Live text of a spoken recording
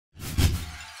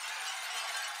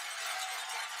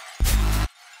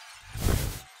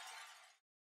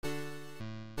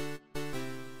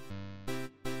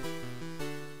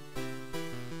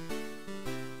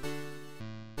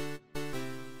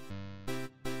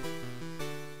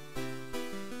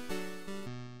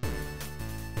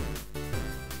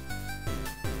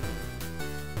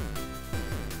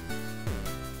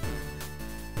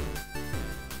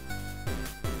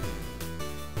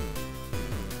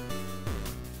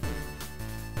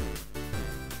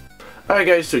Alright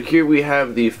guys, so here we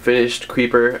have the finished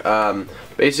creeper.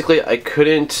 Basically I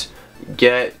couldn't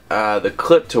get the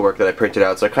clip to work that I printed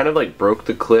out, so I kind of like broke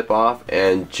the clip off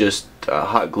and just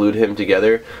hot glued him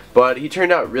together, but he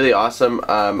turned out really awesome.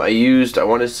 I used, I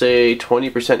want to say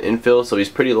 20% infill, so he's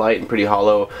pretty light and pretty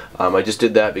hollow. I just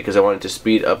did that because I wanted to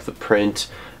speed up the print,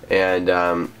 and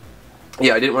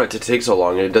yeah, I didn't want it to take so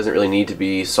long, and it doesn't really need to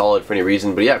be solid for any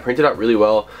reason, but yeah, it printed out really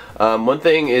well. One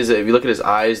thing is that if you look at his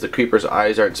eyes, the creeper's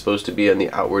eyes aren't supposed to be in the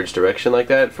outwards direction like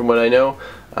that, from what I know.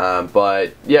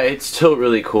 But yeah, it's still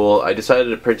really cool. I decided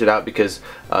to print it out because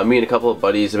me and a couple of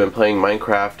buddies have been playing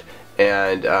Minecraft,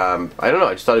 and I don't know,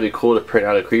 I just thought it'd be cool to print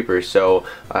out a creeper. So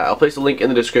I'll place a link in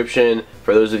the description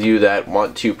for those of you that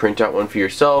want to print out one for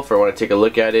yourself or want to take a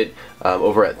look at it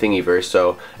over at Thingiverse.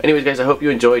 So anyways guys, I hope you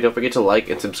enjoyed. Don't forget to like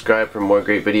and subscribe for more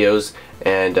great videos,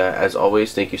 and as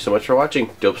always, thank you so much for watching.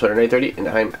 DopeStarter930, and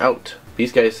I'm out.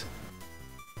 Peace guys.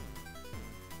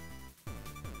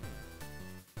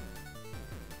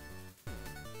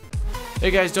 Hey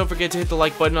guys, don't forget to hit the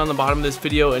like button on the bottom of this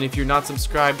video, and if you're not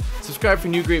subscribed, subscribe for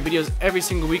new great videos every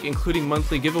single week, including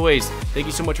monthly giveaways. Thank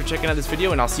you so much for checking out this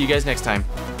video, and I'll see you guys next time.